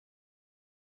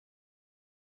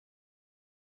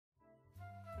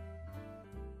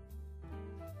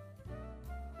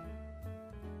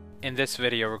In this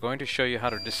video, we're going to show you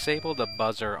how to disable the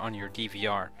buzzer on your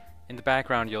DVR. In the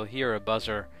background, you'll hear a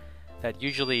buzzer that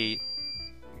usually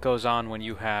goes on when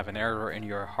you have an error in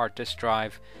your hard disk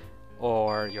drive,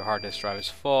 or your hard disk drive is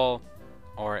full,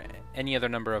 or any other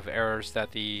number of errors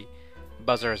that the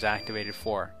buzzer is activated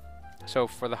for. So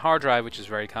for the hard drive, which is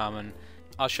very common,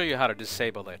 I'll show you how to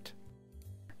disable it.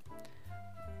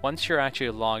 Once you're actually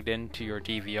logged into your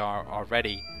DVR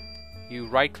already, you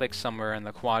right-click somewhere in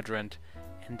the quadrant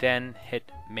and then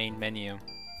hit Main Menu.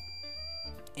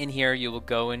 In here you will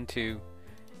go into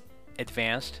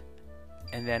Advanced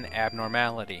and then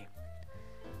Abnormality.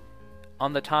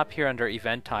 On the top here under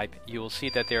Event Type, you will see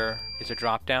that there is a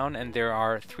drop-down, and there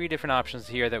are three different options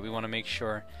here that we want to make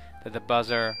sure that the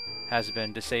buzzer has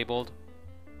been disabled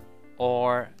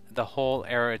or the whole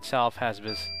error itself has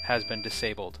been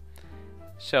disabled.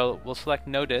 So we'll select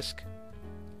No Disk.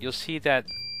 You'll see that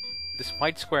this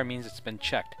white square means it's been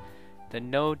checked. The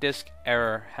no disk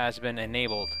error has been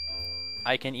enabled.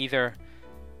 I can either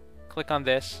click on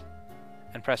this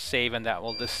and press save, and that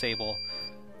will disable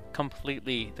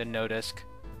completely the no disk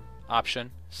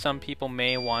option. Some people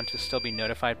may want to still be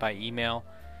notified by email,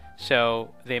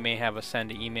 so they may have a send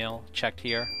email checked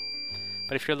here.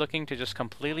 But if you're looking to just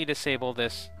completely disable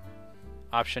this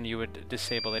option, you would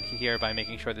disable it here by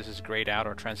making sure this is grayed out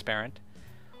or transparent.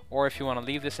 Or if you want to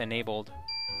leave this enabled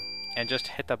and just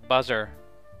hit the buzzer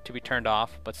to be turned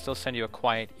off but still send you a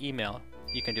quiet email,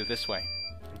 you can do this way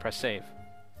and press save.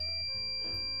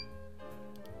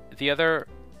 The other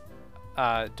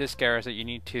disk errors that you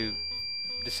need to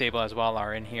disable as well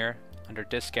are in here under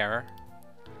disk error.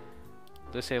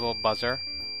 Disable buzzer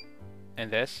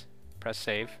and this, press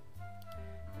save.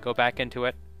 Go back into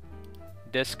it,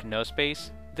 disk no space.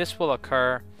 This will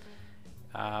occur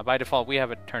by default. We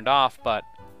have it turned off, but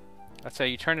let's say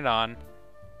you turn it on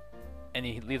and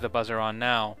you leave the buzzer on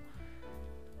now.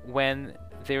 When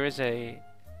there is a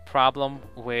problem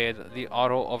with the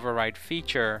auto override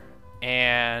feature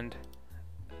and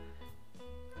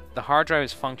the hard drive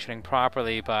is functioning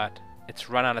properly but it's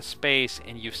run out of space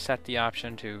and you've set the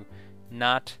option to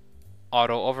not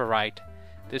auto overwrite,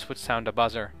 this would sound a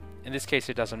buzzer. In this case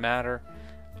it doesn't matter.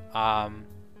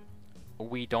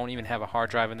 We don't even have a hard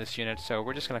drive in this unit, so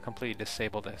we're just going to completely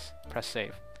disable this. Press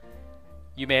save.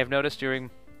 You may have noticed during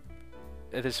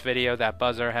this video that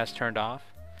buzzer has turned off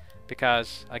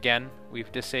because, again,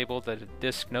 we've disabled the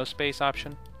disk no space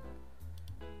option.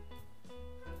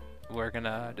 We're going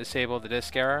to disable the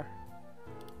disk error.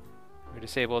 We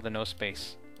disable the no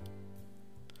space.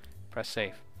 Press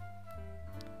save.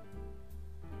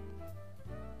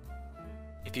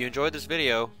 If you enjoyed this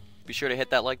video, be sure to hit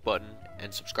that like button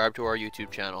and subscribe to our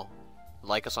YouTube channel.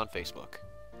 Like us on Facebook.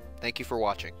 Thank you for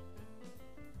watching.